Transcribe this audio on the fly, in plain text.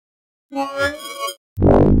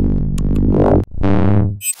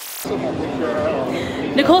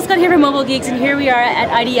Nicole Scott here from Mobile Geeks, and here we are at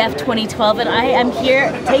IDF 2012, and I am here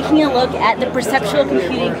taking a look at the Perceptual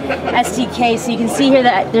Computing SDK. So you can see here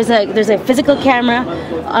that there's a physical camera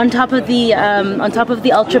on top of the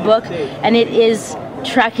Ultrabook, and it is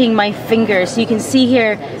tracking my finger. So you can see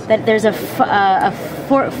here that there's a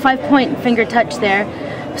 5-point finger touch there.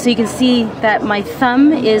 So you can see that my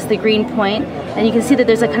thumb is the green point, and you can see that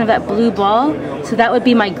there's a kind of that blue ball. So that would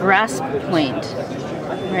be my grasp point.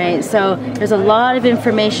 Right, so there's a lot of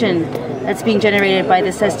information that's being generated by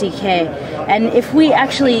this SDK. And if we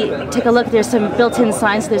actually take a look, there's some built-in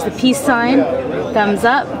signs. There's the peace sign, thumbs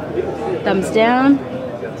up, thumbs down,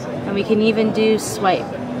 and we can even do swipe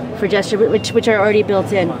for gesture, which are already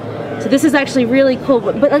built in. So this is actually really cool.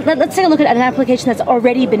 But let's take a look at an application that's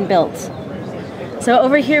already been built. So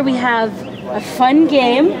over here we have a fun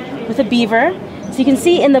game with a beaver. So you can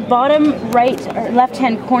see in the bottom right or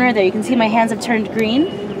left-hand corner there, you can see my hands have turned green,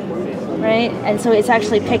 right? And so it's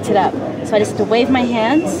actually picked it up. So I just have to wave my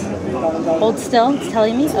hands, hold still, it's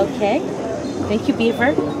telling me, okay. Thank you, beaver.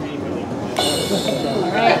 All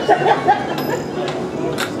right.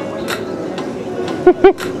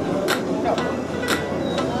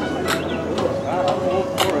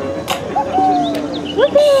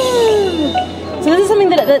 So this is something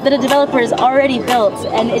that a developer has already built,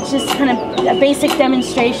 and it's just kind of a basic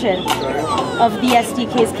demonstration of the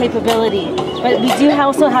SDK's capability. But we do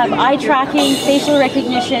also have eye tracking, facial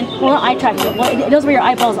recognition. Well, not eye tracking, but it knows where your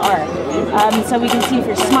eyeballs are. So we can see if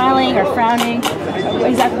you're smiling or frowning,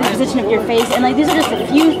 exactly the position of your face. And like these are just a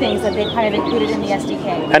few things that they kind of included in the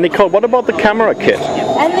SDK. And Nicole, what about the camera kit?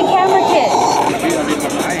 And the camera kit.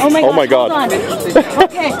 Oh my god. Hold on.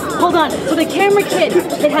 Okay, hold on. So the camera kit,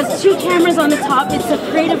 it has 2 cameras on the top. It's a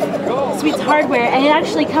Creative Suites hardware, and it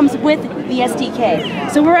actually comes with the SDK.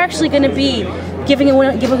 So we're actually going to be giving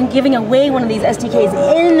away one of these SDKs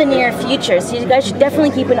in the near future. So you guys should definitely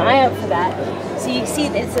keep an eye out for that. So you see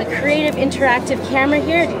it's a creative interactive camera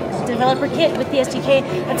here, developer kit with the SDK.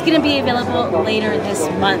 That's going to be available later this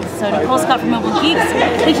month. So Nicole Scott from Mobile Geeks,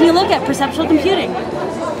 taking a look at perceptual computing.